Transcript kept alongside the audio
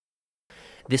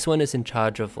This one is in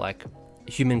charge of like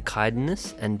human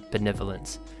kindness and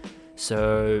benevolence.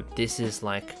 So this is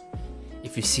like,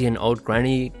 if you see an old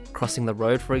granny crossing the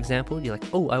road, for example, you're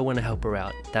like, oh, I want to help her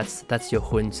out. That's your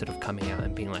hun sort of coming out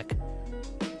and being like,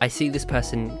 I see this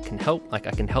person can help, like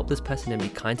I can help this person and be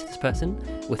kind to this person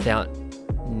without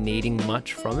needing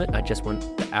much from it. I just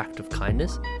want the act of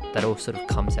kindness that all sort of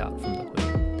comes out from the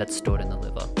hun that's stored in the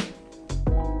liver.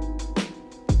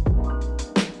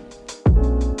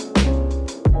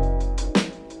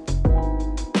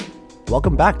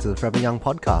 Welcome back to the Forever Young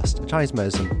podcast, a Chinese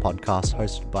medicine podcast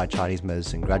hosted by Chinese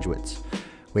medicine graduates.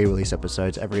 We release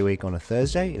episodes every week on a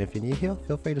Thursday, and if you're new here,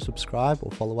 feel free to subscribe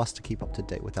or follow us to keep up to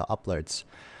date with our uploads.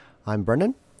 I'm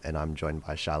Brendan, and I'm joined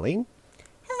by Charlene.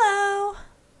 Hello.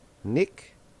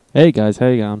 Nick. Hey guys, how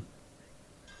you going?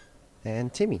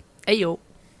 And Timmy. Hey yo.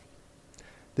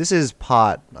 This is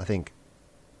part, I think,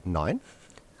 9?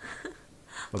 I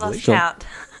Lost believe. count.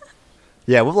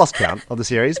 Yeah, we've lost count of the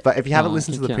series, but if you haven't Oh,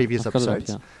 listened to the yeah, previous I've got it up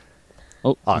episodes...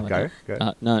 here. Oh, no,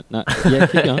 go. No. Yeah,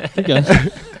 keep going, keep going.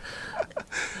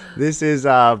 This is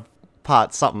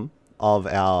part something of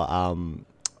our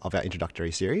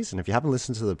introductory series, and if you haven't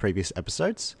listened to the previous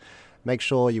episodes, make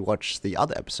sure you watch the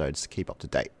other episodes to keep up to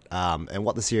date. And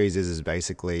what the series is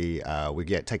basically we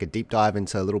take a deep dive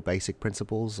into little basic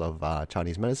principles of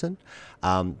Chinese medicine.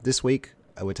 This week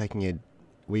we take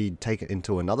it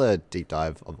into another deep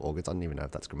dive of organs. I don't even know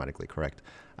if that's grammatically correct.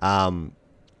 And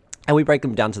we break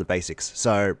them down to the basics.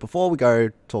 So before we go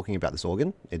talking about this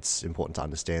organ, it's important to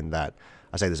understand that,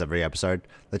 I say this every episode,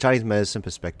 the Chinese medicine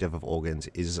perspective of organs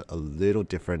is a little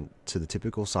different to the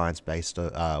typical science-based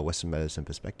Western medicine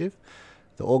perspective.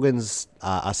 The organs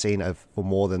are seen for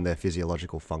more than their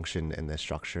physiological function and their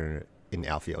structure in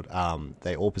our field.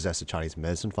 They all possess a Chinese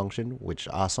medicine function, which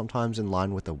are sometimes in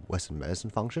line with the Western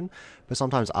medicine function, but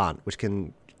sometimes aren't, which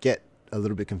can get a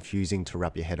little bit confusing to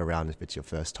wrap your head around if it's your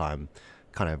first time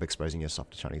kind of exposing yourself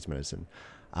to Chinese medicine.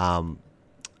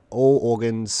 All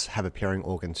organs have a pairing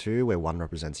organ too, where one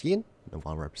represents yin and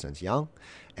one represents yang.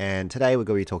 And today we're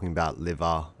going to be talking about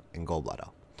liver and gallbladder.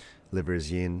 Liver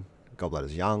is yin, gallbladder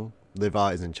is yang.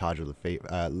 Liver is in charge of the free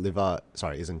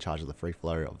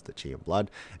flow of the qi and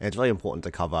blood, and it's really important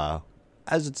to cover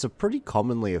as it's a pretty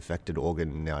commonly affected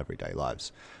organ in our everyday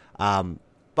lives.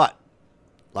 But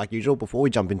like usual, before we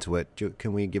jump into it,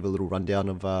 can we give a little rundown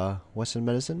of Western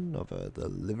medicine of the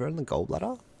liver and the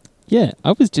gallbladder? Yeah,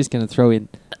 I was just going to throw in,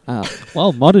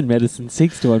 while modern medicine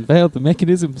seeks to unveil the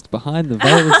mechanisms behind the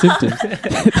veil of symptoms,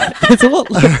 there's a lot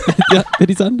that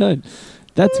is unknown.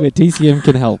 That's where TCM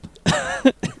can help.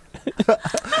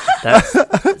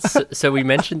 So we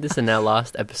mentioned this in our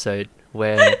last episode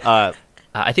where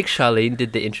I think Charlene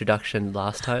did the introduction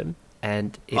last time,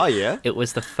 and it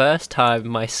was the first time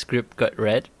my script got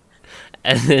read,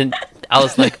 and then I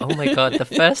was like, oh my god, the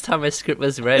first time my script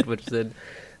was read was when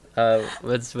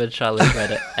Charlene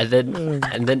read it,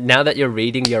 and then now that you're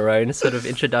reading your own sort of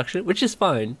introduction, which is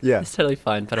fine, it's totally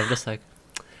fine, but I'm just like,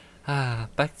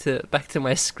 back to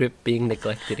my script being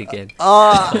neglected again.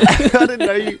 I didn't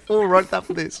know you all wrote that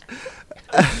for this.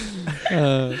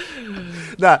 The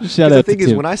thing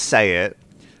is, when I say it,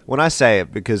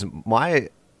 because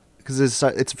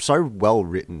it's so well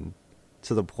written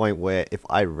to the point where if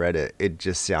I read it, it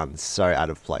just sounds so out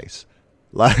of place.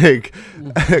 Like,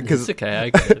 because it's okay, I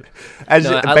get it. As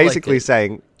no, you're I basically like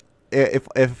saying, if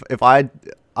I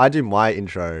do my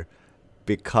intro,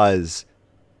 because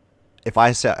if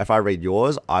I read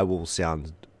yours, I will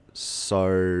sound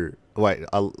so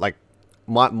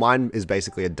mine is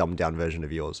basically a dumbed down version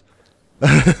of yours.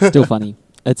 Still funny.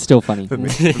 It's still funny. For me,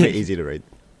 easy to read.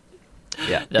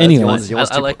 Yeah. No, Anyways,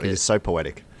 yours I like it. is so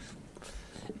poetic.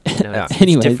 No,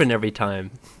 it's different every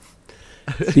time.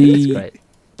 It's great.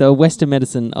 The Western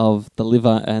medicine of the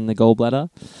liver and the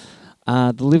gallbladder.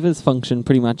 The liver's function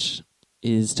pretty much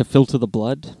is to filter the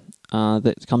blood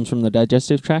that comes from the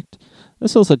digestive tract.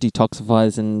 This also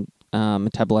detoxifies and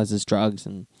metabolizes drugs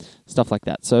and stuff like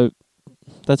that. So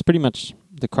that's pretty much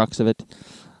the crux of it.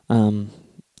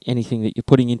 Anything that you're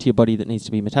putting into your body that needs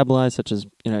to be metabolized, such as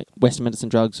Western medicine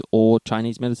drugs or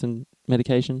Chinese medicine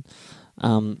medication,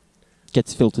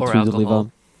 gets filtered through the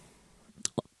liver.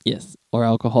 Yes, or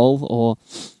alcohol, or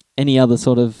any other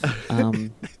sort of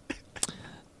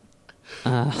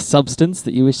substance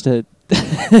that you wish to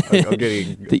I'm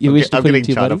getting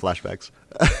China flashbacks.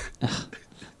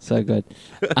 So good.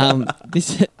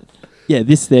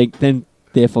 This thing then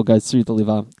therefore goes through the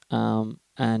liver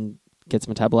and gets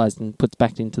metabolized and puts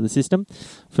back into the system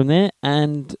from there.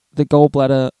 And the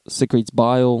gallbladder secretes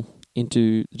bile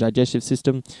into the digestive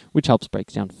system, which helps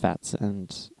break down fats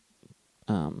and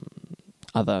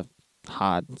other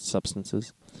hard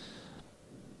substances.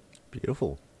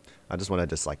 Beautiful. I just want to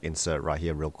just like insert right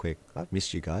here real quick. I've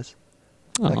missed you guys.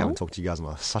 I haven't talked to you guys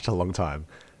in such a long time.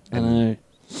 And I know.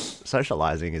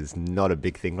 socializing is not a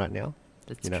big thing right now.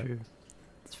 That's true.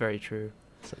 It's very true.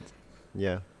 So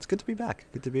yeah, it's good to be back.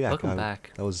 Good to be back. Welcome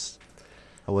back. I was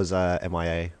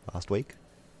MIA last week.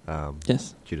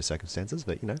 Yes. Due to circumstances,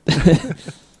 but you know.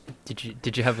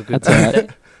 Did you have a good That's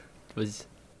birthday? Was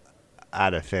I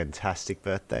had a fantastic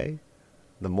birthday.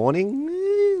 The morning,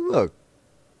 look,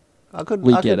 I could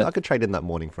trade in that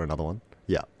morning for another one.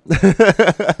 Yeah.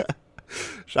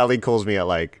 Charlene calls me at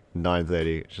like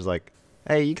 9:30. She's like,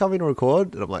 "Hey, you coming to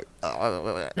record?" And I'm like, It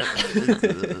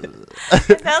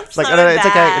felt it's so like, no, it's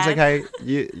bad. okay.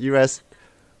 You rest.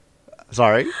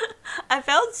 Sorry. I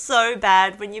felt so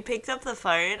bad when you picked up the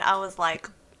phone. I was like,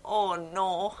 oh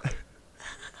no.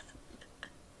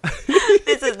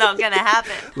 This is not going to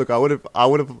happen. Look, I would have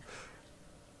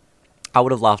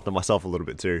laughed at myself a little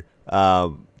bit too.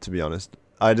 To be honest,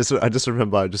 I just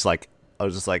remember I was just like,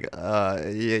 I'm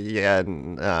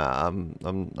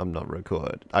not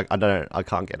record. I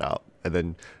can't get up. And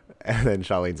then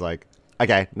Charlene's like,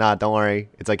 okay, nah, don't worry,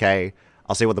 it's okay.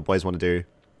 I'll see what the boys want to do.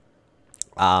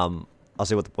 And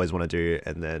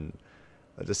then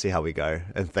I'll just see how we go.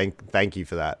 And thank you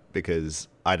for that, because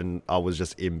I was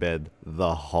just in bed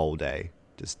the whole day,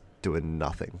 just doing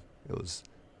nothing. It was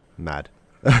mad.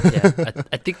 yeah,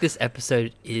 I think this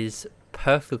episode is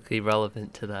perfectly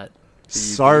relevant to that.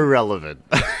 So relevant.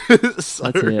 So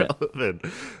That's it. relevant.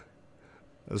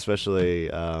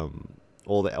 Especially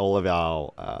all of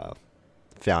our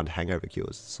found hangover cures.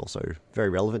 It's also very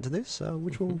relevant to this,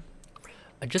 which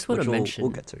I just want to mention,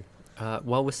 we'll get to.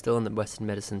 while we're still on the Western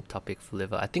medicine topic for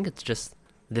liver, I think it's just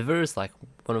liver is like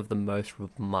one of the most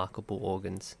remarkable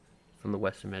organs from the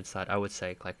Western med side. I would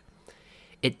say like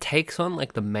it takes on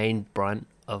like the main brunt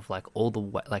of like all the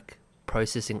like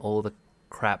processing all the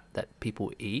crap that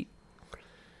people eat,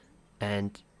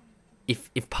 and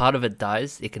if part of it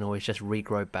dies, it can always just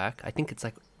regrow back. I think it's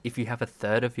like if you have a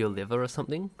third of your liver or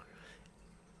something.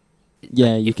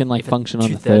 Yeah, like you can like if function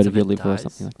on a 2/3 third of of your it liver or dies,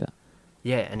 something like that.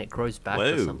 Yeah, and it grows back or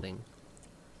Whoa. something.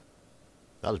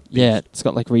 That was big, Yeah, it's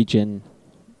got like regen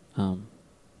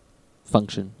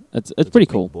function. It's pretty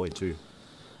cool. boy too.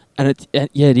 And it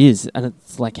is, and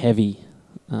it's like heavy.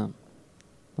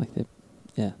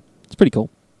 It's pretty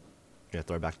cool. Yeah,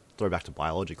 throw back to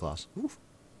biology class. Oof.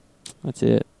 That's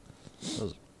it. That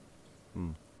was,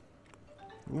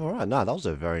 All right, that was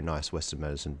a very nice Western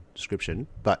medicine description.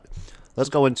 But let's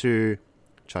go into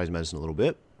Chinese medicine a little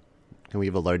bit. Can we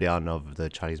give a lowdown of the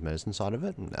Chinese medicine side of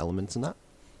it and elements in that?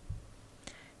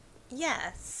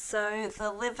 Yeah, so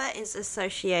the liver is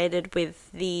associated with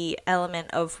the element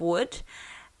of wood,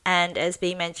 and as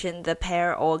B mentioned, the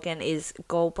pair organ is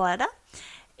gallbladder.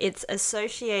 It's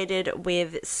associated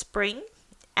with spring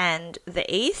and the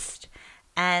east,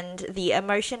 and the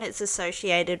emotion it's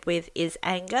associated with is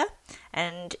anger,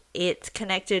 and it's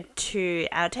connected to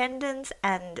our tendons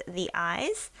and the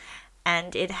eyes,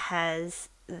 and it has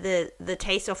the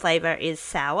taste or flavor is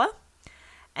sour.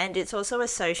 And it's also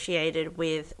associated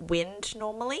with wind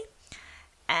normally.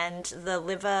 And the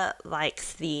liver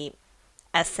likes the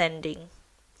ascending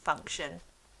function,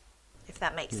 if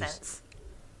that makes sense.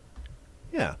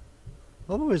 Yeah.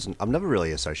 I've never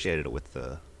really associated it with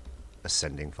the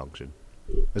ascending function.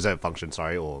 Is that function,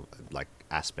 sorry, or like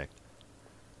aspect?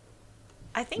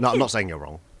 I think No, I'm not saying you're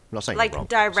wrong. I'm not saying like you're wrong.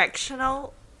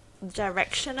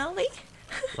 directionally.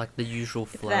 Like the usual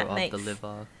flow that of makes- the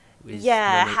liver is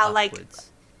Yeah, running how, like, upwards.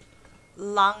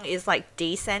 Lung is like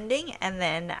descending, and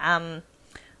then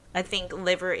I think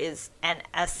liver is an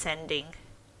ascending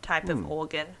type of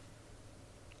organ.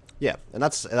 Yeah, and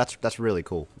that's really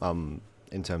cool. In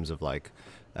terms of like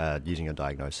using a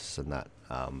diagnosis and that,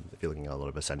 if you're looking at a lot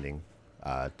of ascending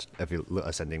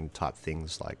type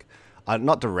things, like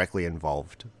not directly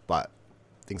involved, but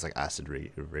things like acid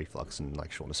reflux and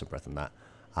like shortness of breath and that.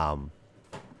 I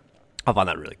find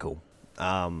that really cool.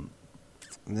 Now,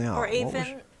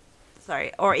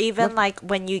 Or even like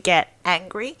when you get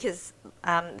angry, because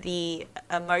the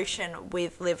emotion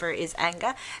with liver is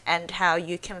anger, and how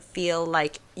you can feel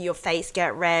like your face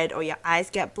get red or your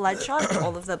eyes get bloodshot, and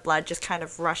all of the blood just kind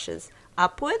of rushes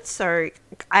upwards. So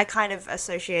I kind of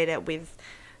associate it with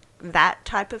that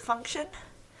type of function.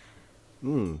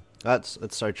 That's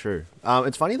so true.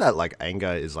 It's funny that like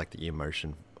anger is like the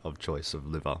emotion of choice of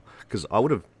liver, because I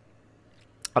don't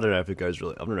know if it goes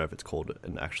really. I don't know if it's called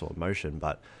an actual emotion,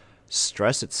 but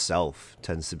stress itself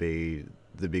tends to be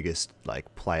the biggest like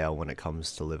player when it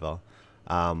comes to liver.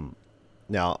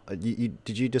 Now,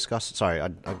 did you discuss? Sorry, I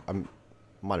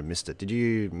might have missed it. Did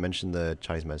you mention the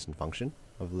Chinese medicine function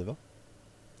of the liver?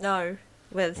 No.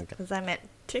 Was I meant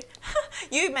to?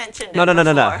 You mentioned it No.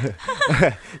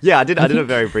 before. Yeah, I did it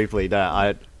very briefly.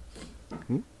 No,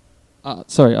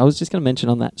 sorry, I was just going to mention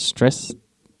on that stress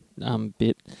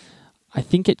bit. I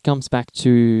think it comes back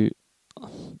to,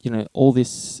 all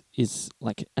this is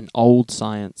like an old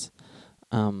science.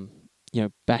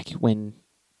 Back when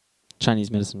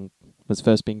Chinese medicine was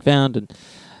first being found, and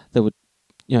they were,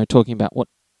 talking about what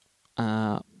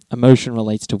emotion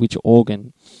relates to which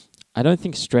organ. I don't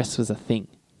think stress was a thing,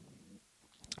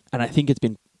 and I think it's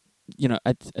been,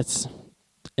 it's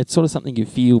sort of something you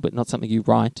feel, but not something you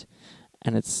write,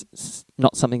 and it's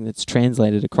not something that's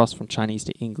translated across from Chinese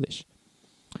to English.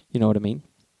 You know what I mean?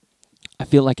 I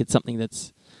feel like it's something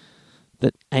that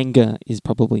anger is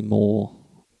probably more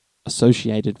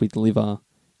associated with liver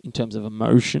in terms of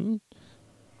emotion,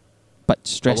 but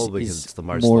stress probably is it's the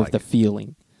most more of the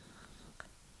feeling.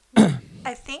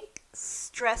 I think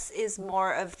stress is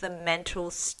more of the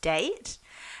mental state.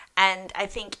 And I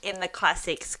think in the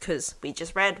classics, because we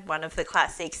just read one of the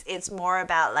classics, it's more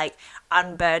about like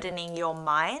unburdening your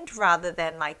mind rather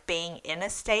than like being in a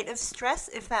state of stress,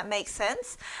 if that makes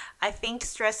sense. I think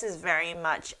stress is very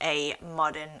much a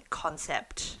modern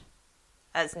concept,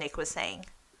 as Nick was saying.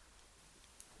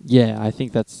 Yeah, I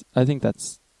think that's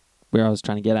where I was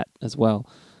trying to get at as well.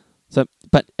 So,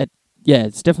 but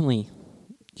it's definitely,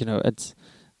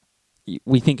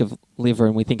 we think of liver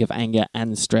and we think of anger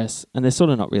and stress, and they're sort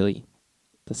of not really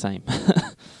the same.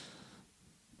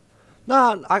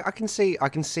 No, I can see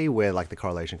where like the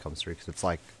correlation comes through, because it's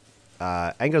like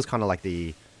anger is kind of like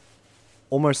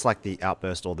almost like the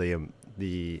outburst or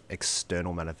the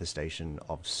external manifestation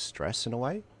of stress in a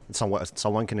way.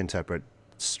 Someone can interpret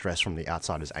stress from the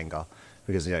outside as anger,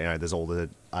 because there's all the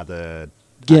other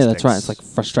that's right. It's like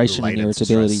frustration and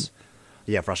irritability.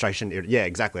 Yeah, frustration. Yeah,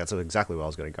 exactly. That's exactly where I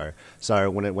was going to go.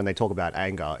 So when they talk about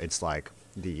anger, it's like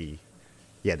what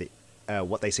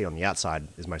they see on the outside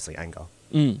is mostly anger.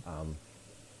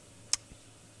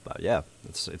 But yeah,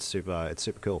 it's super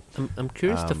cool. I'm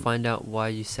curious to find out why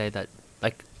you say that.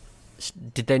 Like,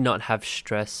 did they not have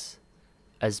stress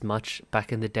as much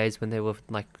back in the days when they were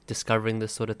like discovering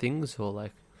this sort of things, or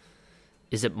like,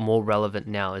 is it more relevant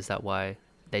now? Is that why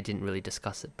they didn't really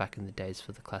discuss it back in the days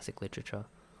for the classic literature?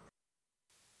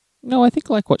 No, I think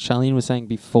like what Charlene was saying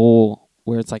before,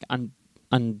 where it's like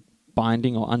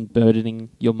unbinding or unburdening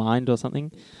your mind or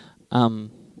something.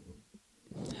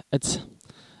 It's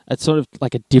sort of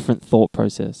like a different thought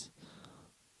process.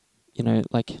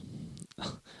 Like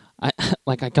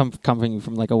I come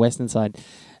from like a Western side.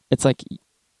 It's like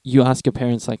you ask your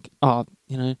parents like, oh,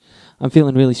 I'm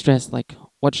feeling really stressed. Like,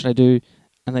 what should I do?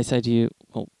 And they say to you,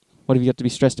 well, what have you got to be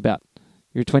stressed about?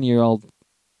 You're a 20-year-old,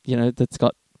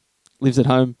 lives at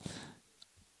home,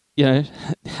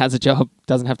 has a job,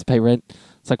 doesn't have to pay rent.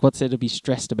 It's like, what's there to be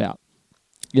stressed about?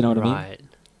 You know what I mean?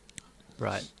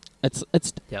 Right. It's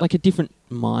like a different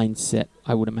mindset,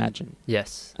 I would imagine.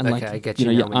 Yes. And okay, I get you.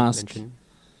 You ask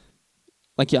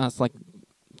like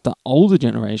the older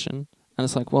generation, and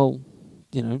it's like, well,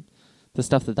 the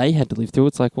stuff that they had to live through.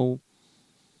 It's like, well,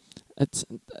 it's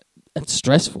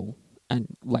stressful, and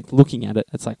like looking at it,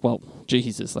 it's like, well,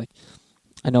 Jesus, like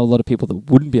I know a lot of people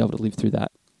that wouldn't be able to live through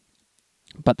that,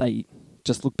 but they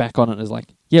just look back on it as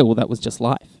like, yeah, well, that was just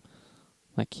life.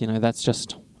 Like, that's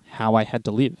just how I had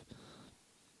to live.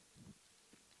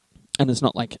 And it's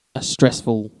not like a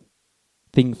stressful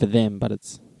thing for them, but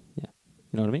it's, you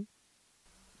know what I mean?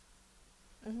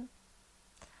 Mm-hmm.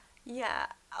 Yeah.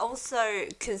 Also,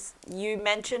 because you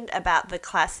mentioned about the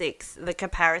classics, the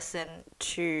comparison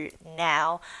to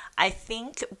now, I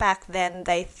think back then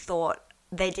they thought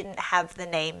they didn't have the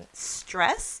name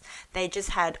stress. They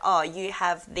just had, you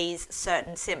have these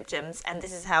certain symptoms and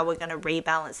this is how we're going to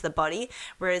rebalance the body.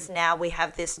 Whereas now we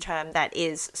have this term that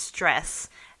is stress.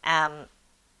 And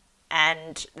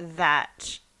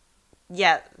that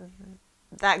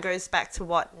goes back to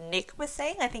what Nick was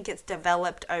saying. I think it's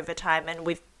developed over time and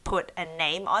we've put a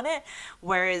name on it,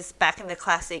 whereas back in the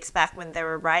classics, back when they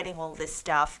were writing all this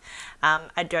stuff,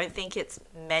 I don't think it's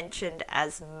mentioned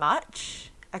as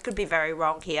much. I could be very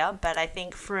wrong here, but I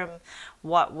think from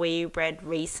what we read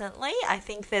recently, I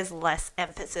think there's less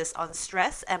emphasis on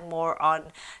stress and more on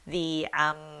the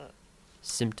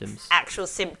symptoms, actual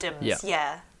symptoms.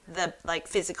 Yeah, the like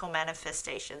physical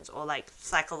manifestations or like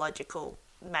psychological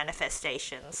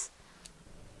manifestations.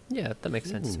 Yeah, that makes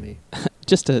sense to me.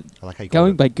 Just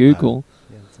going by Google,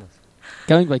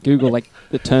 like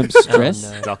the term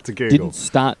stress Dr. Google didn't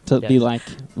start to be like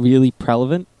really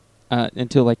prevalent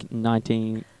until like the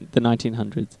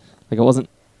 1900s.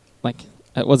 Like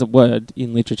it was a word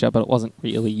in literature, but it wasn't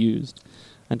really used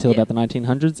until about the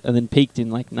 1900s, and then peaked in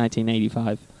like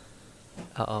 1985.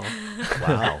 Uh-oh.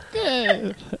 Wow.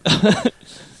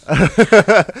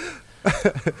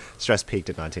 Stress peaked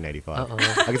in 1985.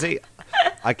 Uh-oh.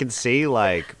 I can see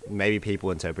like maybe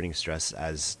people interpreting stress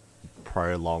as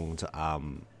prolonged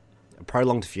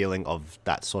feeling of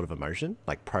that sort of emotion,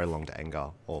 like prolonged anger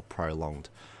or prolonged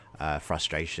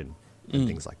frustration and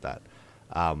things like that.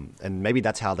 And maybe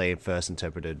that's how they first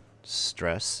interpreted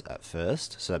stress at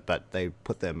first. But they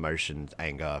put the emotions,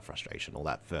 anger, frustration, all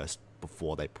that first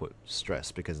before they put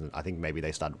stress, because I think maybe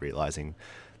they started realizing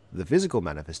the physical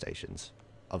manifestations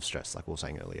of stress, like we were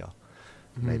saying earlier.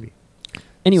 Maybe.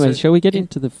 Anyway, shall we get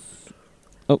into the...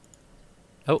 Oh.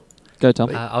 Go,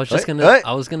 Tom. I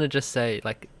was gonna just say,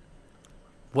 like,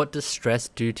 what does stress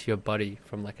do to your body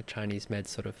from like a Chinese med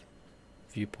sort of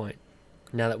viewpoint?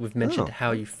 Now that we've mentioned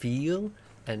how you feel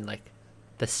and like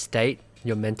the state,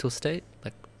 your mental state,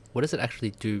 like what does it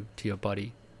actually do to your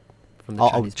body from the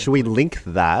Chinese med should we link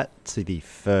that to the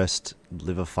first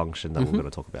liver function that we're going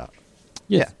to talk about?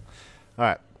 Yes. Yeah. All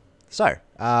right. So,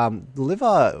 the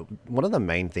liver, one of the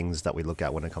main things that we look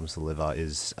at when it comes to the liver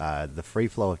is the free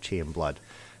flow of qi and blood.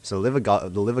 So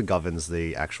the liver governs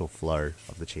the actual flow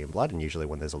of the qi and blood, and usually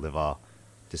when there's a liver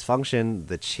dysfunction,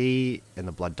 the qi and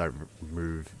the blood don't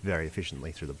move very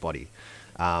efficiently through the body.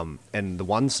 And the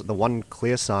one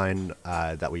clear sign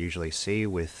that we usually see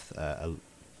with a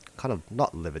kind of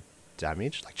not liver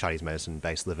damage, like Chinese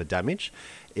medicine-based liver damage,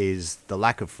 is the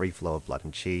lack of free flow of blood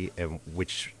and qi,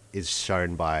 which is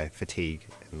shown by fatigue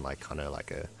and like kind of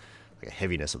like a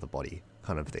heaviness of the body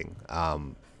kind of thing.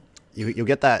 You'll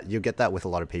get that with a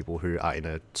lot of people who are in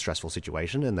a stressful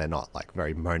situation and they're not like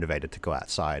very motivated to go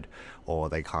outside, or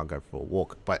they can't go for a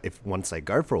walk. But once they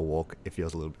go for a walk, it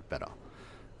feels a little bit better.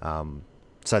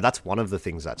 So that's one of the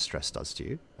things that stress does to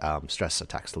you. Stress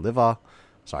attacks the liver.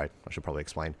 Sorry, I should probably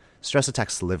explain. Stress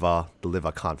attacks the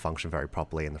liver can't function very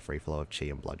properly, and the free flow of qi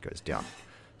and blood goes down.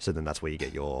 So then that's where you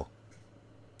get your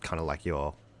kind of like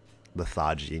your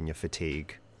lethargy and your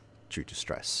fatigue due to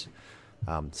stress.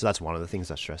 So that's one of the things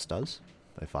that stress does,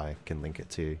 if I can link it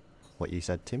to what you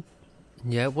said, Tim.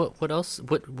 Yeah, what else?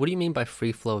 What do you mean by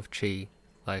free flow of qi?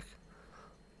 Like,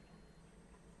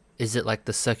 is it like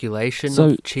the circulation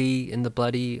of qi in the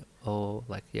bloody, or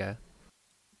like, yeah?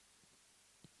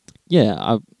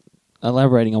 Yeah,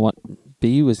 elaborating on what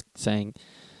B was saying,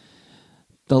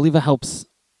 the liver helps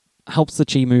the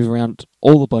qi move around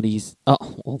all the body,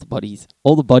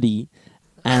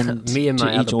 and me and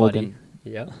my each other organ. body.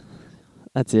 Yeah.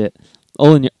 That's it.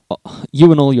 All in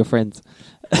you and all your friends.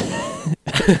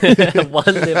 One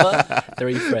liver,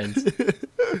 3 friends.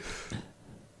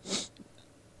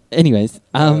 Anyways,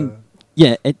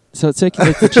 yeah. So it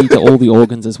circulates the qi to all the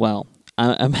organs as well,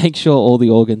 and make sure all the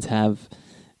organs have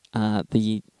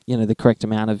the correct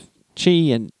amount of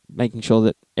qi, and making sure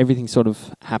that everything's sort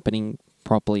of happening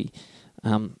properly.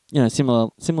 Similar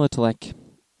to like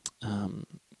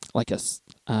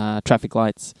traffic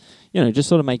lights, just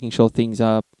sort of making sure things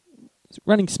are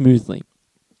running smoothly.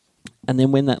 And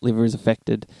then when that liver is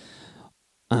affected,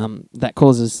 that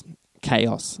causes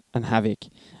chaos and havoc,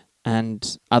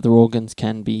 and other organs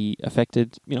can be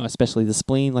affected, especially the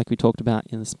spleen, like we talked about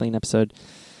in the spleen episode.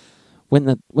 When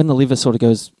the liver sort of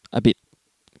goes a bit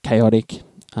chaotic,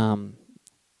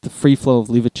 the free flow of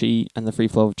liver qi and the free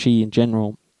flow of qi in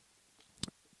general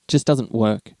just doesn't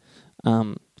work.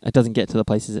 It doesn't get to the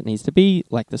places it needs to be,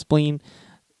 like the spleen,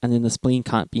 and then the spleen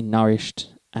can't be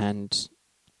nourished and,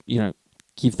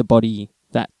 give the body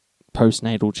that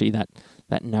postnatal qi,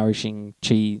 that nourishing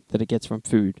qi that it gets from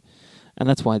food. And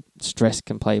that's why stress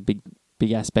can play a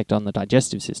big aspect on the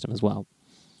digestive system as well.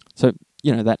 So,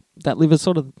 that liver's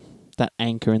sort of that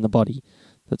anchor in the body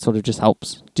that sort of just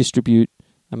helps distribute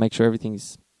and make sure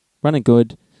everything's running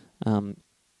good. And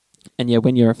yeah,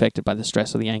 when you're affected by the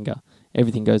stress or the anger,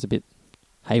 everything goes a bit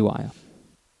haywire.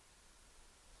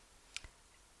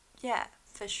 Yeah,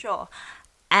 for sure.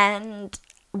 And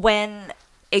when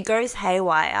it goes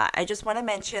haywire, I just want to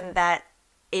mention that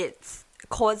it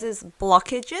causes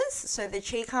blockages, so the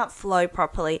qi can't flow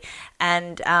properly,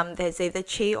 and there's either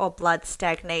qi or blood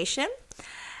stagnation.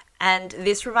 And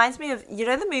this reminds me of,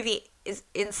 the movie is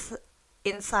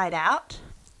Inside Out.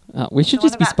 We should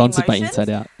just be sponsored by Inside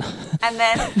Out. And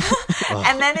then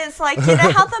and then it's like,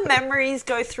 how the memories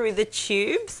go through the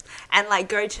tubes and like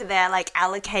go to their like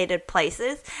allocated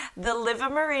places? The liver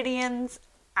meridians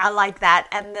are like that,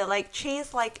 and the like qi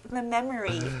is like the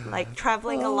memory, like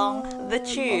traveling along the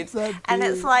tubes. And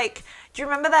it's like, do you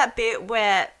remember that bit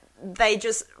where they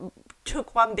just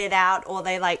took one bit out, or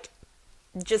they like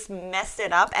just messed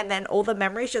it up, and then all the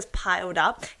memories just piled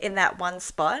up in that one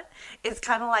spot? It's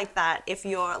kind of like that if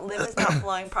your liver's not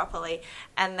flowing properly,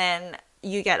 and then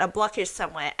you get a blockage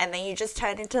somewhere, and then you just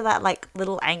turn into that like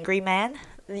little angry man.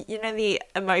 You know the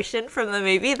emotion from the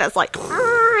movie that's like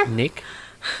Nick.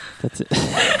 That's it.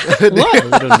 What?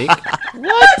 Little Nick.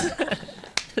 What?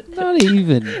 Not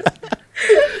even.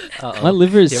 Uh-oh. My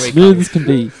liver is smooth as can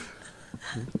be.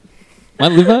 My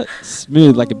liver,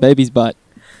 smooth like a baby's butt.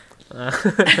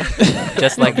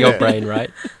 Just like your brain,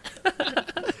 right?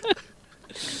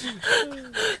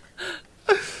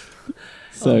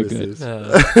 So good.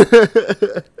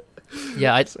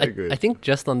 Yeah, I good. think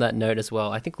just on that note as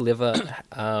well, I think liver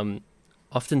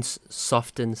often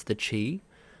softens the chi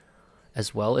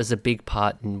as well, is a big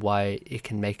part in why it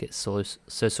can make it so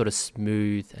sort of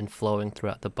smooth and flowing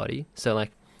throughout the body. So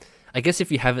like, I guess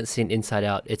if you haven't seen Inside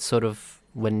Out, it's sort of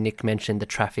when Nick mentioned the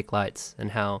traffic lights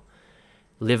and how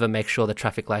liver makes sure the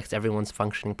traffic lights, everyone's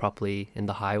functioning properly in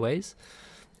the highways.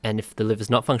 And if the liver's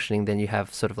not functioning, then you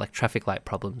have sort of like traffic light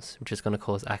problems, which is going to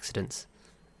cause accidents.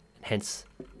 And hence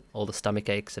all the stomach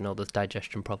aches and all the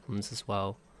digestion problems as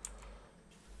well.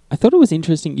 I thought it was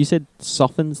interesting. You said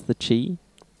softens the chi.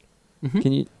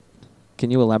 Mm-hmm.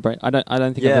 Can you elaborate? I don't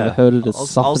think I've ever heard it as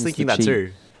softens the chi. I was thinking that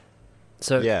too.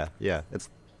 So yeah. It's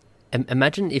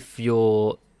imagine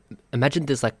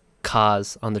there's like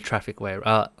cars on the traffic way,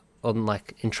 on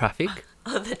like in traffic.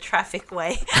 on the traffic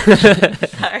way.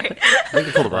 Sorry. I think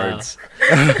it's called the roads.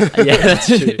 Yeah, that's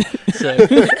true. So,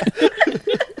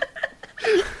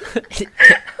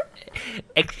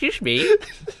 excuse me.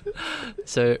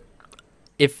 So,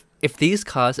 if these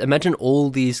cars, imagine all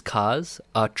these cars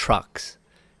are trucks,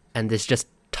 and there's just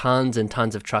tons and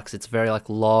tons of trucks. It's very like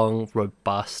long,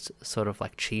 robust sort of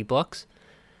like chi blocks.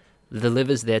 The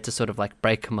liver's there to sort of like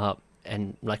break them up,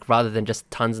 and like rather than just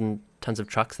tons and tons of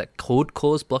trucks that could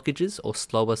cause blockages or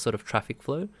slower sort of traffic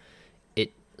flow,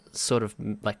 it sort of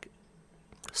like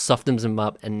softens them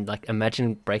up. And like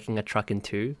imagine breaking a truck in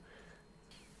two.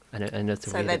 I know it's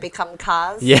so weird. they become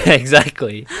cars. Yeah,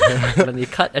 exactly. When you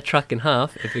cut a truck in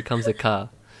half, it becomes a car.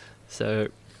 So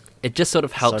it just sort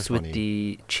of helps with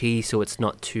the chi, so it's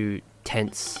not too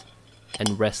tense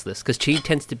and restless. Because chi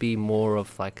tends to be more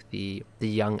of like the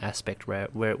young aspect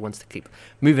where it wants to keep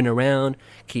moving around,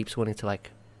 keeps wanting to like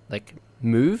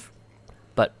move.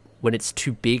 But when it's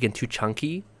too big and too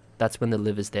chunky, that's when the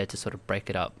liver's there to sort of break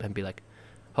it up and be like,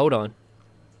 hold on.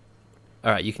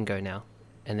 All right, you can go now.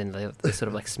 And then they sort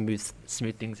of like smooth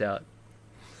things out.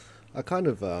 I kind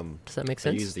of does that make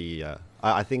sense? I use the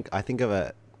I think of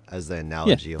it as the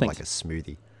analogy of like a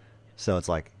smoothie. So it's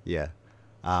like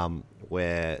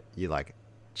where you like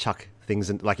chuck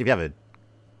things in, like if you have a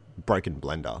broken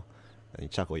blender and you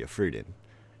chuck all your fruit in,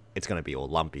 it's going to be all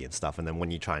lumpy and stuff, and then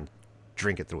when you try and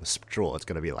drink it through a straw, it's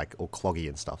going to be like all cloggy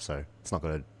and stuff, so it's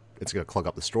going to clog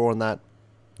up the straw and that.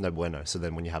 No bueno. So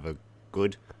then when you have a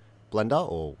good blender,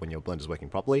 or when your blender's working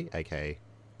properly, aka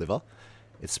liver,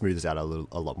 it smooths out a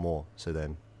lot more, so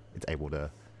then it's able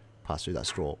to pass through that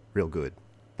straw real good.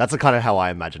 That's kind of how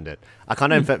I imagined it. I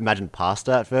kind of imagined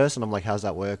pasta at first, and I'm like, how's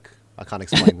that work? I can't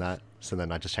explain that. So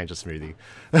then I just changed the smoothie.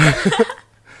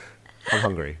 I'm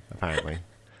hungry, apparently.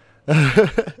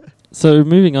 So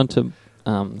moving on to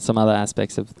some other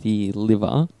aspects of the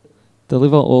liver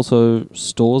also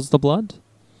stores the blood.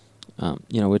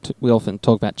 We often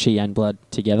talk about chi and blood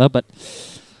together, but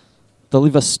the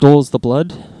liver stores the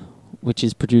blood, which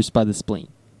is produced by the spleen.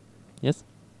 Yes?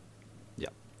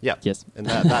 Yeah. Yes. And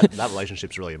that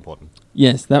relationship's really important.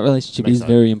 Yes, that relationship is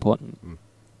very important.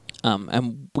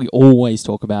 And we always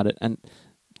talk about it. And,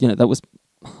 that was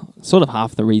sort of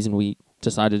half the reason we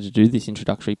decided to do this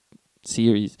introductory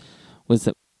series, was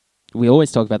that we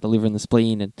always talk about the liver and the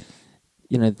spleen and,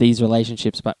 these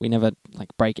relationships, but we never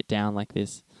break it down like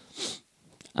this.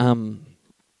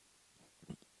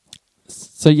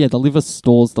 So the liver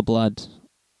stores the blood.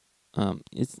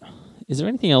 Is there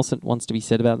anything else that wants to be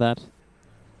said about that?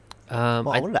 I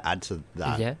wanted to add to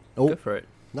that. Yeah, go for it.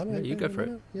 No, you go for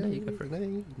it. No, you go for it.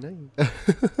 No.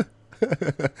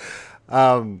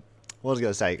 What was I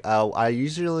going to say? I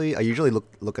usually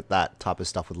look at that type of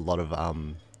stuff with a lot of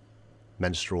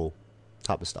menstrual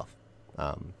type of stuff.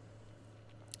 I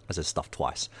said stuff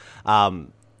twice.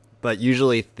 But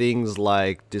usually things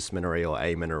like dysmenorrhea or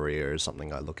amenorrhea is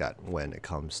something I look at when it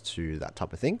comes to that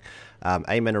type of thing.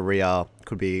 Amenorrhea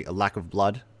could be a lack of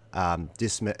blood.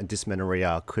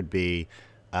 Dysmenorrhea could be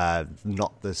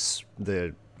not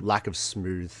the lack of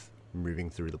smooth moving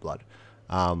through the blood.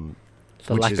 The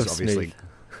lack of smooth.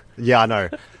 Yeah, I know.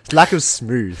 Lack of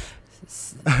smooth.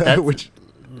 Which,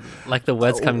 like the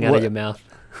words coming out of your mouth.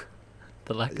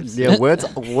 The lack of smooth. Yeah, words.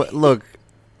 Look.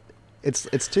 It's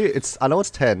I know it's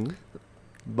 10,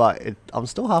 but I'm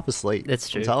still half asleep. That's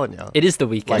true. I'm telling you. It is the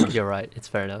weekend. You're right. It's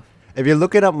fair enough. If you're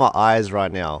looking at my eyes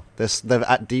right now, they're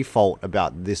at default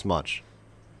about this much.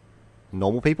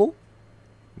 Normal people?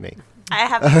 Me. I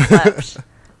haven't slept.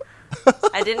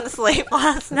 I didn't sleep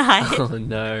last night. Oh,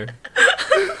 no.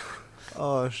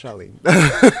 Oh, Charlene.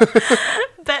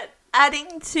 But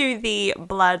adding to the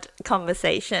blood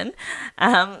conversation,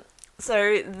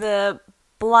 so the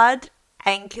blood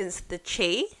anchors the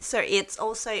chi, so it's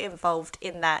also involved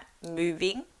in that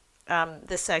moving,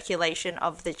 the circulation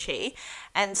of the chi,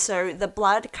 and so the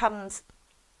blood comes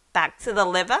back to the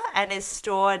liver and is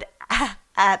stored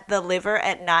at the liver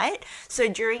at night. So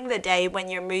during the day when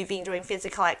you're moving, doing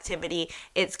physical activity,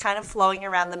 it's kind of flowing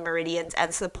around the meridians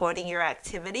and supporting your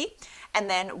activity. And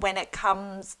then when it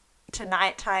comes to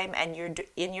nighttime and you're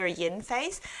in your yin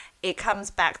phase, it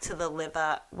comes back to the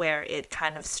liver where it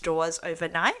kind of stores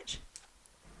overnight.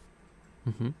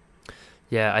 Mm-hmm.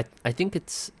 Yeah, I think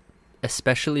it's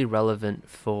especially relevant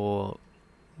for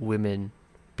women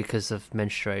because of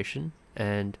menstruation.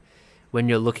 And when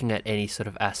you're looking at any sort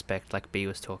of aspect like B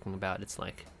was talking about, it's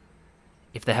like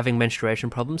if they're having menstruation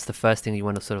problems, the first thing you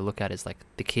want to sort of look at is like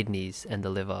the kidneys and the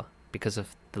liver, because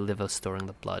of the liver storing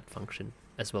the blood function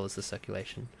as well as the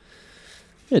circulation.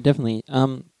 Yeah, definitely.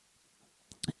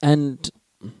 And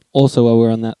also while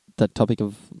we're on that topic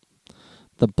of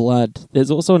the blood,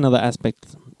 there's also another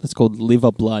aspect that's called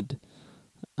liver blood,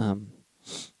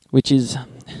 which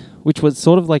was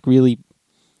sort of like really,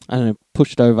 I don't know,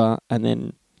 pushed over and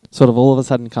then sort of all of a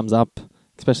sudden comes up,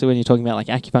 especially when you're talking about like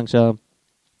acupuncture,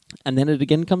 and then it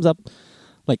again comes up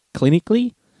like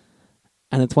clinically,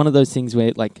 and it's one of those things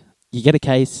where like you get a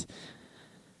case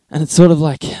and it's sort of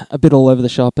like a bit all over the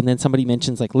shop, and then somebody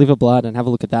mentions like liver blood and have a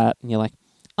look at that, and you're like,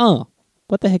 oh,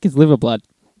 what the heck is liver blood?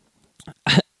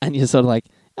 And you're sort of like,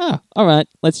 oh, all right,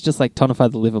 let's just like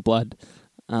tonify the liver blood.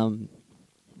 But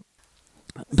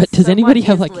does anybody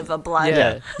have like liver blood?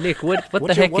 Yeah, Nick, what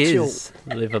the heck is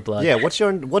liver blood? Yeah, what's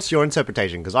your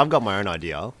interpretation? Because I've got my own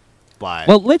idea. But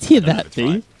well, let's hear that,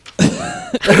 V.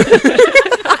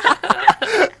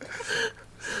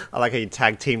 I like how you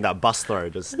tag team that bus throw.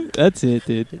 That's it,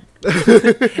 dude.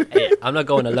 Hey, I'm not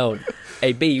going alone.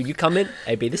 Hey B, you come in.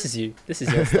 Hey B, this is you. This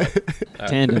is your stuff. Right.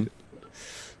 Tandem.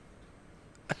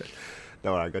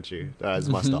 No, I got you. It's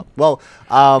my stuff. Well,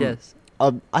 Yes.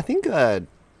 I think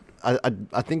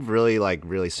I think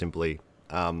really simply,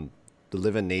 the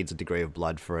liver needs a degree of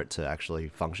blood for it to actually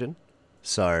function.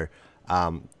 So,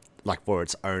 like for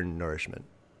its own nourishment.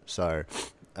 So,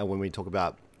 when we talk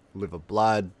about liver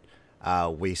blood,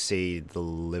 we see the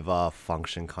liver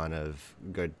function kind of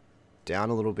go down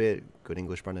a little bit. Good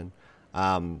English, Brendan.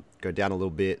 Go down a little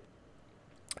bit,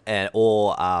 and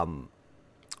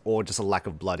or just a lack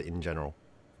of blood in general.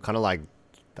 Kind of like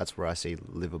that's where I see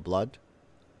liver blood,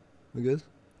 I guess,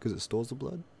 because it stores the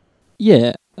blood.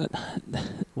 Yeah.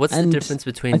 What's the difference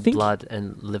between blood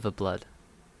and liver blood?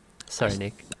 Sorry,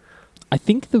 Nick. I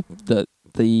think the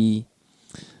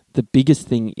biggest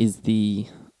thing is the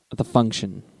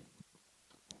function.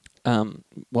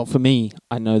 Well, for me,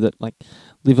 I know that like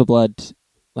liver blood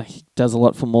like does a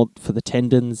lot for the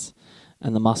tendons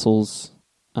and the muscles,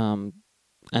 and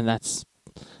that's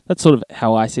sort of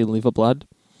how I see liver blood.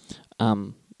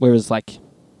 Whereas like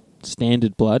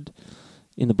standard blood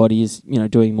in the body is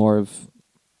doing more of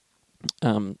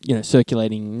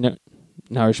circulating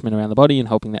nourishment around the body and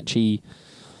helping that chi,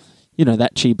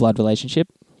 that chi blood relationship.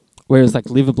 Whereas like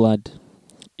liver blood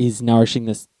is nourishing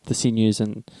the sinews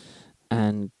and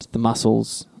the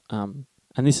muscles, and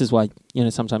this is why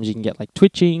sometimes you can get like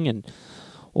twitching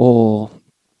or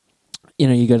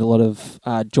you get a lot of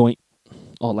joint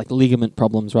or like ligament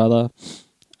problems rather.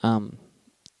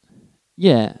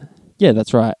 Yeah,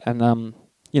 that's right. And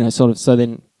so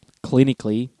then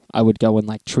clinically I would go and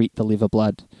like treat the liver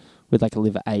blood with like a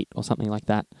liver 8 or something like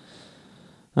that.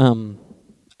 And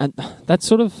that's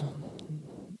sort of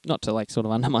not to like sort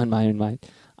of undermine my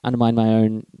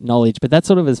own knowledge, but that's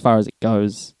sort of as far as it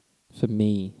goes for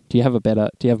me. Do you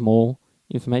have more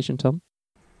information, Tom?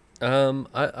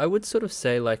 I would sort of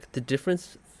say like the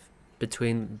difference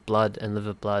between blood and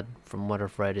liver blood from what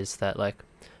I've read is that like,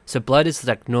 so blood is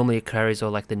like normally it carries all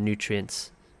like the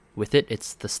nutrients with it.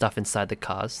 It's the stuff inside the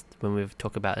cast when we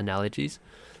talk about analogies.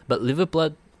 But liver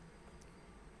blood,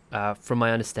 from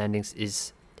my understandings,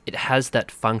 is it has that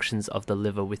functions of the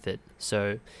liver with it.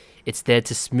 So it's there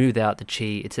to smooth out the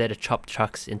chi. It's there to chop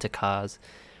trucks into cars.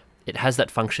 It has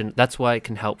that function. That's why it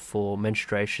can help for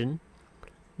menstruation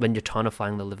when you're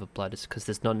tonifying the liver blood, is because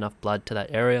there's not enough blood to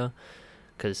that area,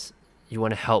 because you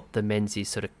want to help the menses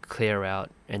sort of clear out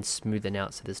and smoothen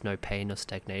out so there's no pain or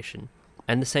stagnation.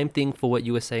 And the same thing for what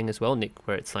you were saying as well, Nick,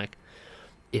 where it's like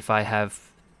if I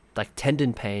have like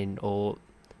tendon pain or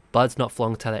blood's not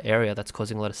flowing to that area, that's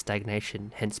causing a lot of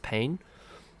stagnation, hence pain.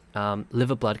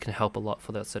 Liver blood can help a lot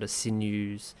for that sort of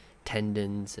sinews,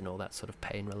 tendons, and all that sort of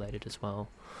pain related as well.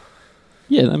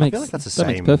 Yeah, that makes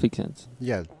perfect sense.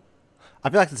 Yeah, I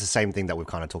feel like it's the same thing that we've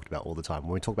kind of talked about all the time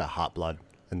when we talk about heart blood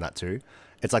and that too.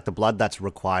 It's like the blood that's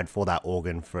required for that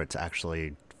organ for it to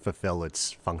actually fulfill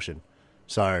its function.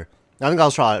 So I think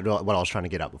what I was trying to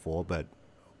get at before, but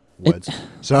words.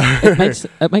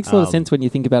 It makes a lot of sense when you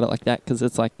think about it like that, because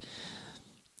it's like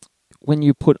when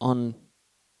you put on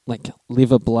like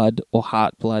liver blood or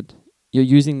heart blood, you're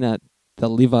using the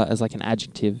liver as like an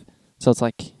adjective. So it's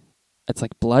like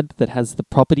blood that has the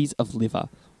properties of liver,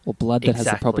 or blood that has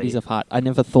the properties of heart. I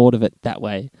never thought of it that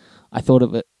way. I thought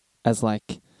of it as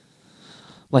like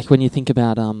when you think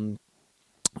about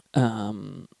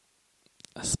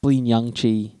spleen yang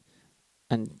qi,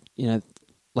 and you know,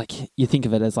 like you think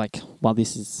of it as like, well,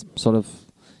 this is sort of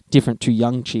different to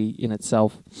yang qi in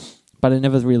itself, but I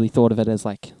never really thought of it as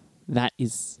like that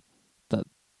is the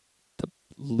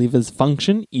liver's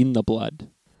function in the blood.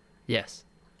 Yes,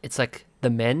 it's like the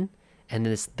men, and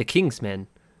there's the king's men.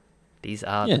 These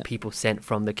are the people sent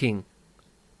from the king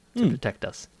to protect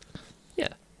us.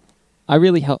 Yeah, I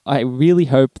really hope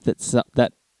that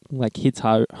that like hits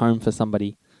home for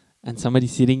somebody, and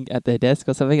somebody's sitting at their desk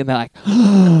or something, and they're like,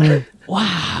 oh,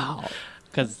 "Wow,"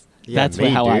 because that's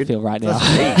how I feel right now.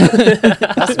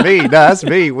 That's me. No, that's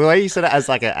me. When you said it as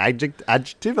like an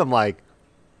adjective, I'm like,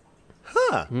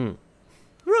 huh.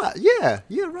 Right, yeah,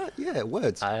 right, yeah,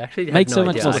 words. I actually had makes no so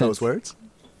idea. much sense. Those words.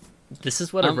 This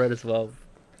is what I've read as well.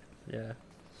 Yeah.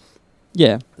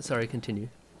 Yeah. Sorry, continue.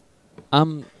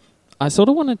 I sort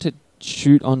of wanted to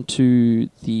shoot onto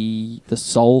the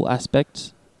soul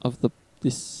aspect of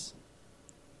this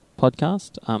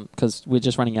podcast, because we're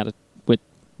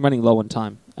running low on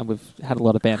time, and we've had a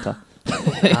lot of banter.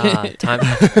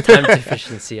 Time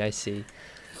deficiency, I see.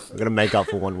 We're gonna make up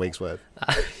for 1 week's worth.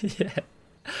 Yeah.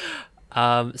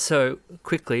 So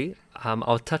quickly,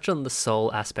 I'll touch on the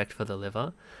soul aspect for the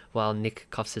liver while Nick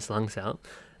coughs his lungs out.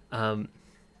 The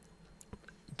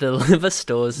liver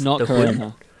stores not the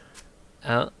corona.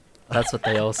 That's what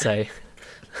they all say.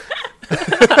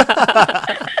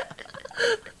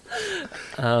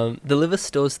 The liver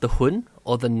stores the hun,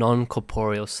 or the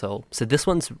non-corporeal soul. So this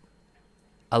one's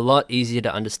a lot easier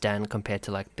to understand compared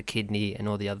to like the kidney and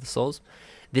all the other souls.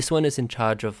 This one is in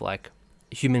charge of like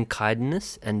human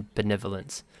kindness and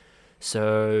benevolence.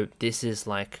 So this is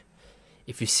like,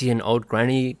 if you see an old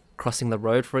granny crossing the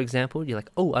road, for example, you're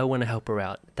like, oh, I want to help her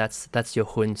out. That's your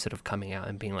hun sort of coming out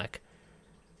and being like,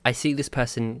 I see this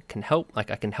person can help, like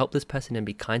I can help this person and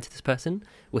be kind to this person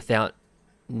without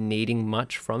needing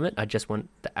much from it. I just want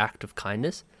the act of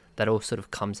kindness. That all sort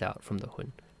of comes out from the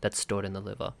hun that's stored in the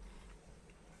liver.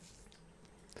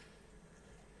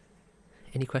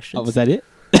 Any questions? Oh, was that it?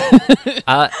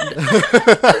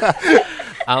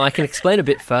 I can explain a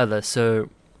bit further. So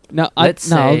I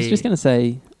was going to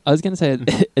say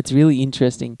it's really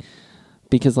interesting,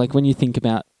 because like when you think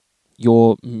about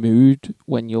your mood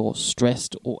when you're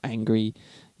stressed or angry,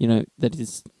 you know, that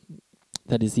is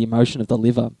the emotion of the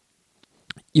liver.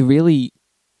 You really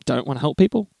don't want to help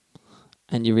people,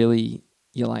 and you're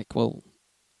like, well,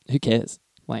 who cares?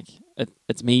 Like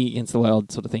it's me against the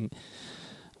world, sort of thing.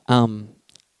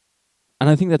 And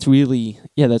I think that's really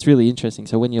interesting.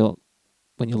 So when your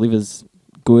liver's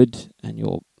good and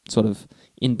you're sort of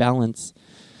in balance,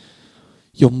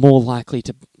 you're more likely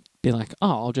to be like, oh,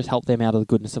 I'll just help them out of the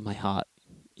goodness of my heart,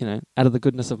 you know, out of the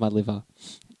goodness of my liver.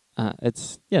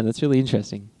 That's really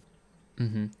interesting.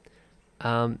 Mm-hmm.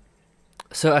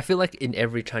 So I feel like in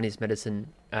every Chinese medicine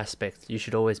aspect, you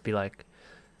should always be like,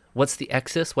 what's the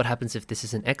excess? What happens if this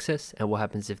is an excess? And what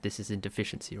happens if this is in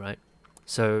deficiency, right?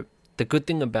 So the good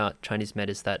thing about Chinese med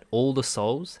is that all the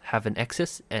souls have an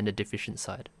excess and a deficient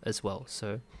side as well.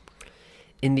 So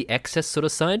in the excess sort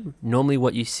of side, normally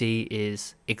what you see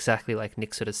is exactly like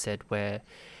Nick sort of said, where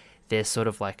they're sort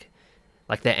of like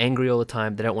they're angry all the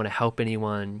time. They don't want to help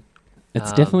anyone.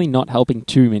 It's definitely not helping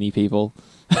too many people.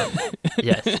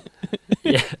 Yes.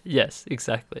 Yes,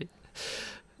 exactly.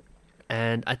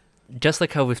 And just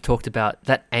like how we've talked about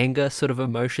that anger sort of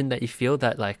emotion that you feel,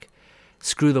 that like,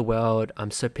 screw the world,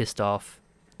 I'm so pissed off,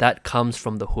 that comes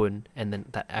from the hun, and then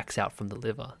that acts out from the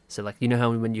liver. So like, you know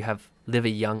how when you have liver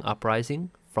yang uprising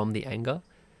from the anger,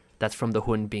 that's from the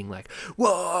hun being like,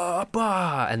 whoa,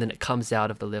 bah, and then it comes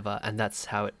out of the liver, and that's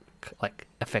how it like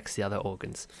affects the other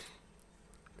organs.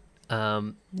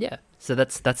 So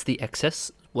that's the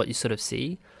excess, what you sort of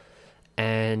see.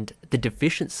 And the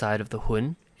deficient side of the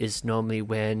hun is normally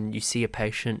when you see a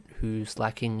patient who's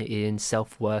lacking in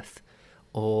self-worth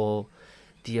or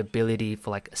the ability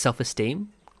for like self-esteem,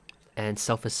 and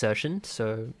self-assertion.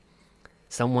 So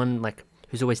someone like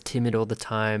who's always timid all the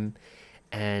time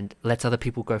and lets other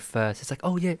people go first. It's like,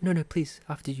 oh yeah, no, please,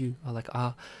 after you. Or like,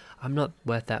 I'm not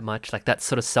worth that much. Like that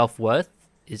sort of self-worth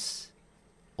is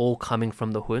all coming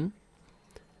from the Hun.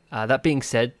 That being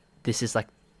said, this is like,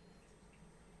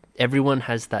 everyone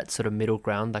has that sort of middle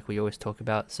ground like we always talk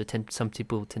about. So some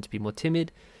people tend to be more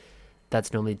timid.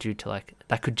 That's normally due to like,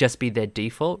 that could just be their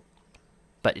default.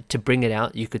 But to bring it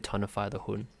out, you could tonify the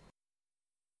Hun.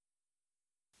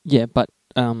 Yeah, but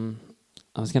I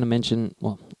was going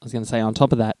to say on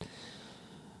top of that,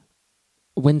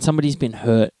 when somebody's been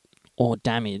hurt or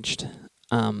damaged,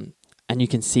 and you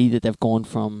can see that they've gone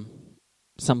from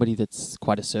somebody that's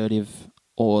quite assertive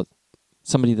or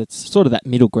somebody that's sort of that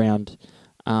middle ground,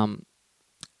 and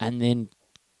then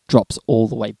drops all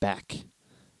the way back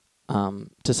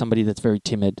to somebody that's very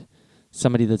timid,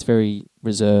 somebody that's very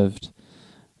reserved,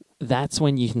 that's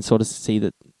when you can sort of see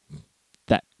that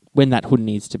when that Hun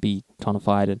needs to be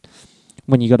tonified, and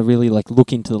when you got to really like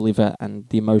look into the liver and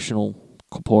the emotional,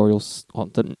 corporeal, or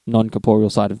the non-corporeal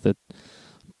side of the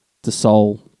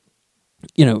soul.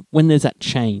 You know, when there's that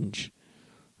change.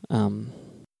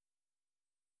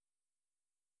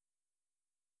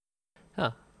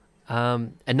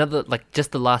 Another, like,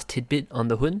 just the last tidbit on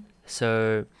the Hun.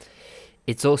 So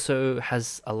it also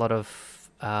has a lot of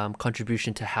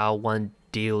contribution to how one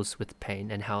deals with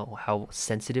pain and how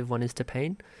sensitive one is to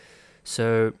pain.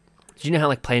 So do you know how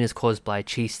like pain is caused by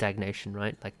qi stagnation,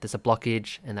 right? Like there's a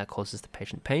blockage and that causes the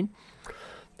patient pain.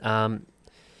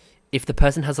 If the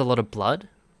person has a lot of blood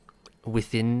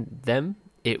within them,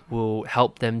 it will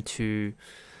help them to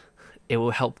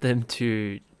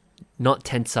not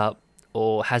tense up,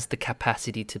 or has the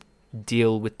capacity to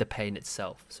deal with the pain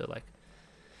itself. So like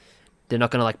they're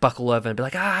not gonna like buckle over and be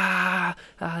like,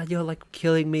 you're like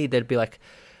killing me. They'd be like,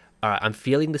 all right, I'm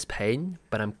feeling this pain,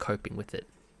 but I'm coping with it.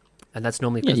 And that's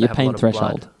normally because they have a lot of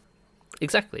blood.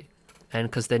 Exactly. And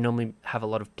because they normally have a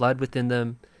lot of blood within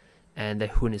them, and their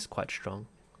Hun is quite strong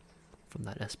from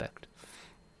that aspect.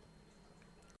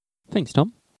 Thanks,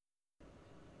 Tom.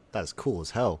 That's cool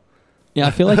as hell. Yeah,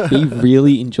 I feel like B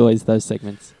really enjoys those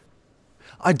segments.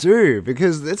 I do,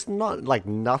 because it's not like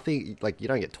nothing, like you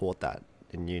don't get taught that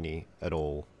in uni at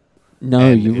all. No,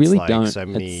 and you really don't. So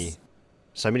many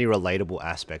relatable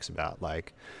aspects about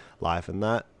like life and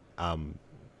that.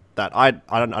 That I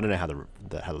don't know how the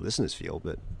listeners feel,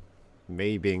 but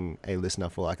me being a listener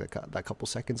for like that couple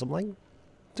seconds, I'm like,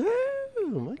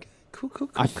 damn, okay, cool.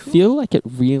 I feel like it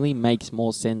really makes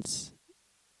more sense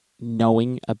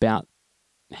knowing about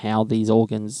how these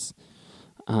organs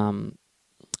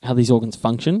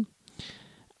function,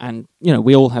 and you know,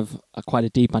 we all have quite a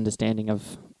deep understanding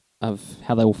of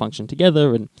how they all function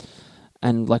together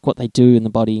and like what they do in the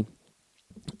body,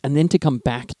 and then to come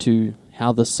back to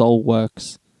how the soul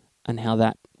works and how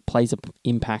that plays an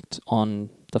impact on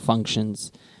the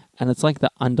functions, and it's like the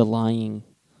underlying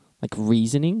like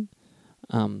reasoning,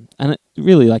 and it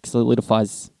really like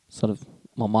solidifies sort of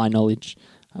my knowledge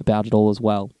about it all as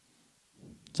well.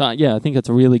 So yeah, I think it's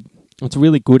a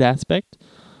really good aspect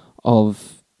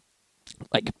of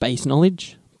like base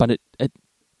knowledge, but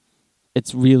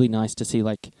it's really nice to see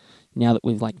like now that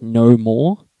we've like know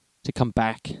more, to come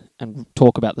back and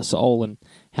talk about the soul and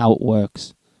how it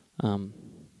works.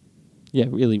 Yeah,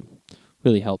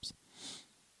 really helps.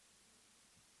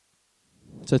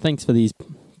 So thanks for these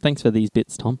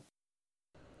bits, Tom.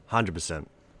 100%.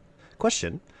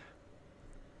 Question.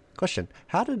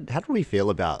 How did we feel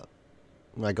about,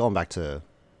 like, going back to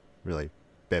really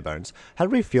bare bones? How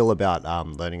did we feel about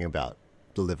learning about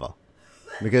the liver?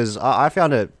 Because I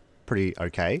found it pretty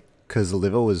okay, because the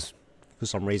liver was for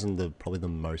some reason probably the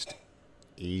most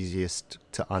easiest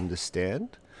to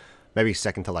understand. Maybe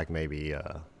second to like maybe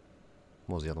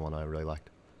what was the other one I really liked?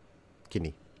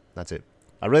 Kidney. That's it.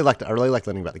 I really liked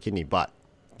learning about the kidney, but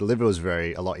the liver was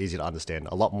a lot easier to understand,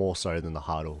 a lot more so than the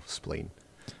heart or spleen.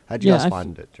 How did you guys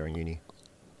find it during uni?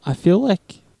 I feel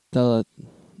like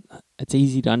it's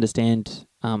easy to understand,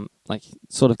 like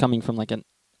sort of coming from like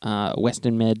a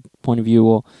Western med point of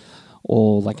view,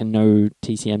 or like a no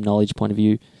TCM knowledge point of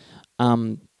view,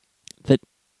 that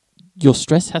your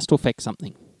stress has to affect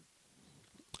something.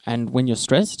 And when you're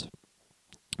stressed,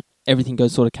 everything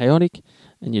goes sort of chaotic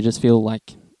and you just feel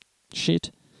like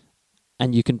shit.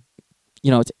 And you can,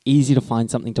 it's easy to find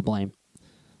something to blame.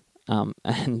 And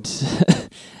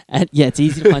yeah, it's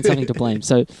easy to find something to blame.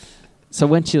 So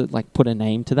once you like put a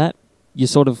name to that, you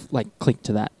sort of like click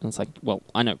to that. And it's like, well,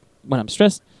 I know when I'm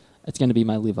stressed, it's going to be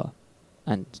my liver.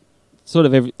 And sort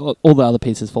of all the other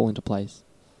pieces fall into place,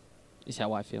 is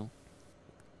how I feel.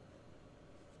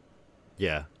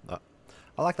 Yeah.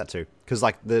 I like that too, because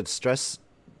like the stress,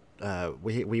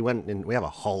 we went in. We have a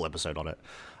whole episode on it.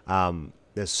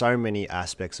 There's so many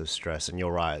aspects of stress, and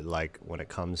you're right. Like when it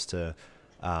comes to,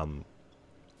 oh,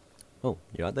 you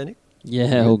right there, Nick?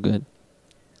 Yeah, all good.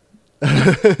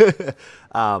 Like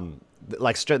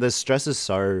the stress is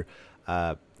so,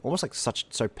 almost like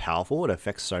so powerful. It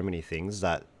affects so many things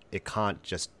that it can't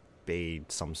just be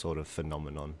some sort of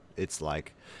phenomenon. It's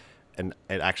like, and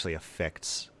it actually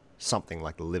affects something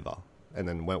like the liver. And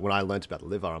then when I learned about the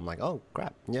liver, I'm like, oh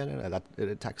crap, yeah, no, that it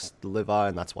attacks the liver,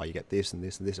 and that's why you get this and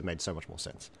this and this. It made so much more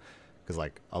sense, because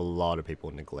like a lot of people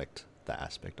neglect that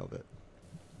aspect of it.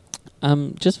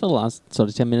 Just for the last sort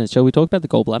of 10 minutes, shall we talk about the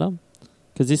gallbladder?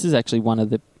 Because this is actually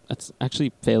it's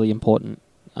actually fairly important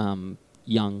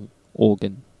young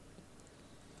organ.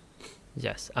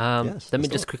 Yes. Yes, Let me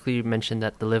just quickly mention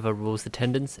that the liver rules the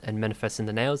tendons and manifests in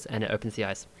the nails, and it opens the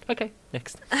eyes. Okay,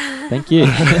 next. Thank you.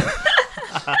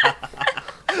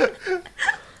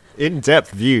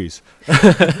 In-depth views.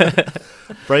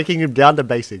 Breaking them down to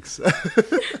basics.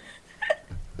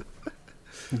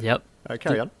 Yep.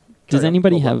 Carry on. Does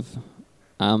anybody have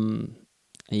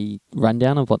a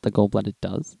rundown of what the gallbladder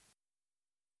does?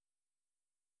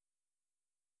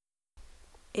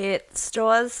 It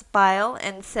stores bile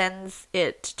and sends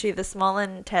it to the small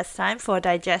intestine for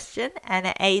digestion, and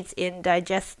it aids in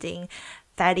digesting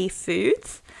fatty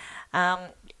foods.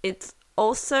 It's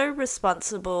also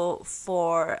responsible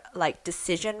for like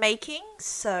decision making.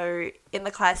 So in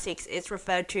the classics, it's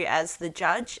referred to as the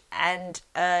judge, and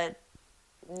a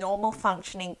normal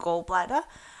functioning gallbladder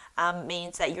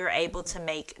means that you're able to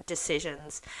make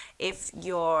decisions. If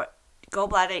your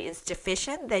gallbladder is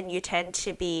deficient, then you tend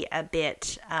to be a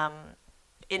bit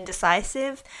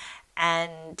indecisive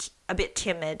and a bit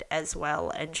timid as well,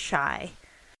 and shy.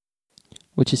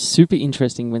 Which is super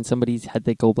interesting when somebody's had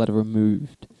their gallbladder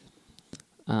removed.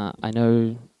 I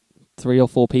know 3 or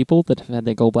 4 people that have had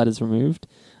their gallbladders removed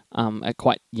at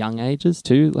quite young ages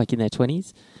too, like in their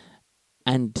 20s.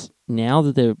 And now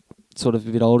that they're sort of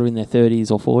a bit older, in their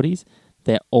 30s or 40s,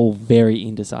 they're all very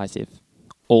indecisive.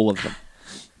 All of them.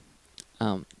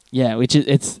 Yeah, which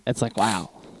is, it's like, wow,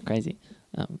 crazy.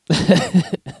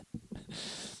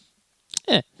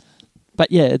 Yeah.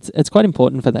 But yeah, it's quite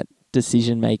important for that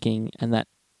decision making and that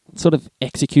sort of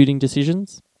executing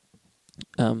decisions.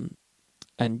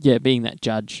 And yeah, being that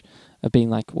judge of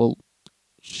being like, well,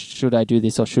 should I do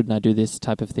this or shouldn't I do this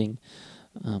type of thing?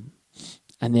 And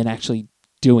then actually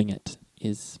doing it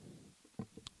is...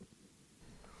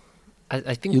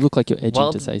 I think... You look like you're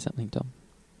edging to say something, Tom.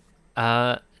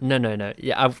 No.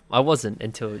 Yeah, I wasn't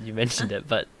until you mentioned it,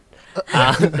 but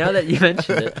now that you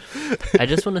mentioned it, I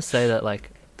just want to say that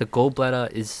like the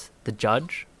gallbladder is the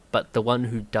judge, but the one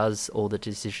who does all the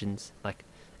decisions, like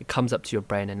it comes up to your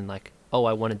brain and like, oh,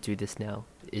 I want to do this now,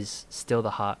 is still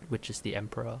the heart, which is the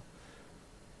emperor.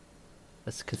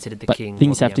 That's considered the king. But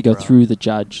things have to go through the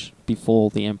judge before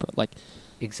the emperor. Like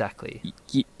exactly.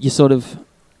 You sort of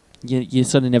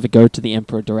never go to the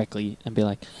emperor directly and be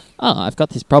like, oh, I've got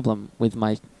this problem with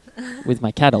my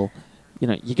cattle. You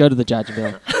know, you go to the judge and be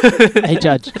like, hey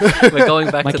judge, we're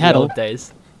going back to the old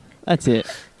days. That's it.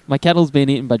 My cattle's been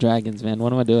eaten by dragons, man.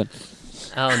 What am I doing?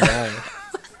 Oh no.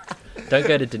 Don't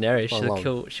go to Daenerys.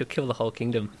 She'll kill the whole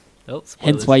kingdom. Oh, spoilers.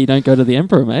 Hence why you don't go to the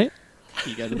emperor, mate.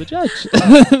 You go to the judge.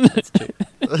 That's true.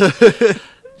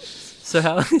 So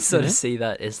how I sort of see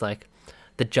that is like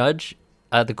the judge,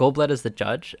 the gallbladder is the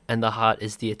judge, and the heart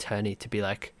is the attorney to be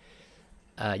like,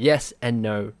 yes and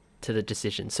no to the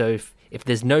decision. So if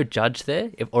there's no judge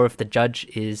there, if the judge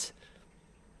is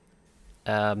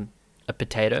a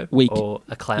potato weak or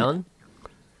a clown,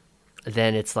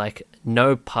 then it's like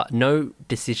no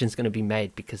decision's going to be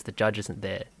made because the judge isn't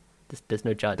there. There's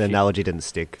no judge. The analogy didn't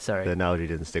stick. Sorry. The analogy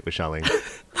didn't stick with Charlene.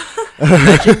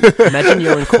 Imagine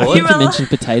you're in court. You mentioned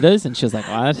potatoes, and she was like,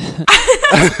 what?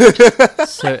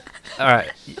 So, all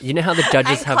right. You know how the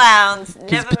judges have... clowns.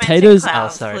 Never potatoes,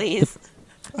 mention clowns, please.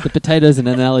 The potato's an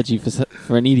analogy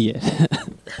for an idiot.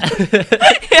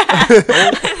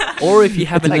 Or if you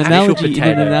have an actual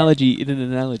potato. In an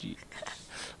analogy.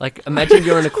 Like, imagine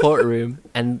you're in a courtroom,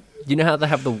 and you know how they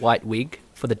have the white wig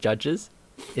for the judges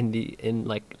in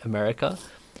like America?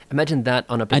 Imagine that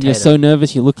on a potato. And you're so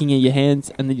nervous, you're looking at your hands,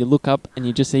 and then you look up and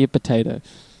you just see a potato.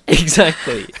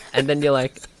 Exactly. And then you're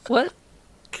like, what?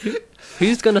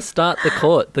 Who's going to start the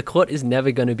court? The court is never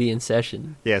going to be in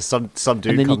session. Yeah, some dude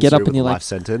and then comes you get up through and with you're a like, life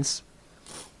sentence.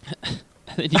 And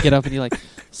then you get up and you're like,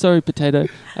 sorry, potato,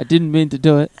 I didn't mean to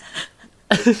do it.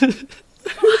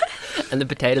 And the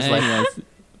potato's like...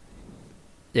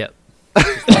 Yep.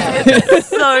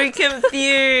 So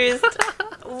confused.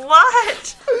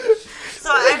 What? So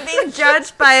I'm being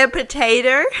judged by a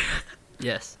potato.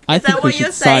 Yes. I Is that think we what you're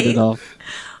should sign saying? it off.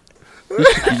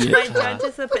 My judge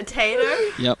is a potato.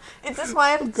 Yep. Is this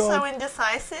why I'm so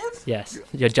indecisive? Yes.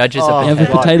 Your judge is Oh. a You have a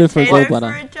potato. potato for a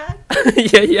gallbladder. For a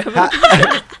judge? Yeah, you have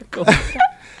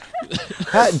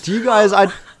Do you guys?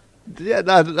 Yeah,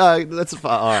 no, that's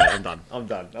fine. All right, I'm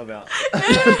done. I'm out.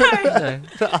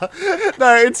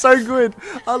 No, it's so good.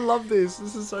 I love this.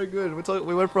 This is so good.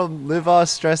 We went from liver,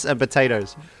 stress, and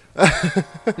potatoes.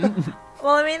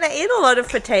 Well, I mean, I eat a lot of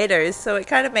potatoes, so it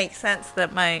kind of makes sense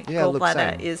that my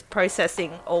gallbladder same. is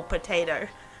processing all potato.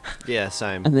 Yeah,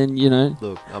 same. And then,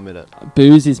 Look, I'm in it.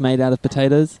 booze is made out of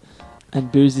potatoes,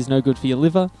 and booze is no good for your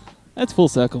liver. That's full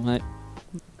circle, mate.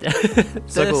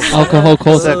 Circle. Alcohol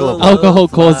causes Circle of alcohol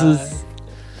causes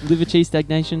liver chi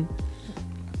stagnation.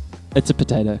 It's a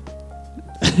potato.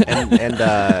 And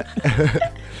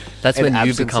That's and when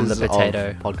you become the absences of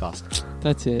potato. podcast.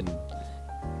 That's it.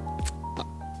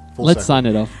 Full Let's circle. sign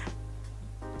it off.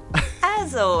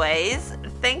 As always,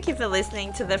 thank you for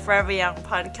listening to the Forever Young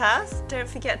podcast. Don't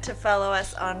forget to follow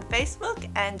us on Facebook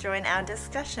and join our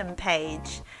discussion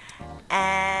page.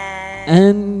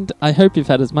 And I hope you've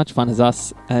had as much fun as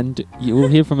us, and you will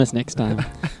hear from us next time.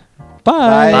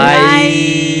 Bye.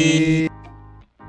 Bye.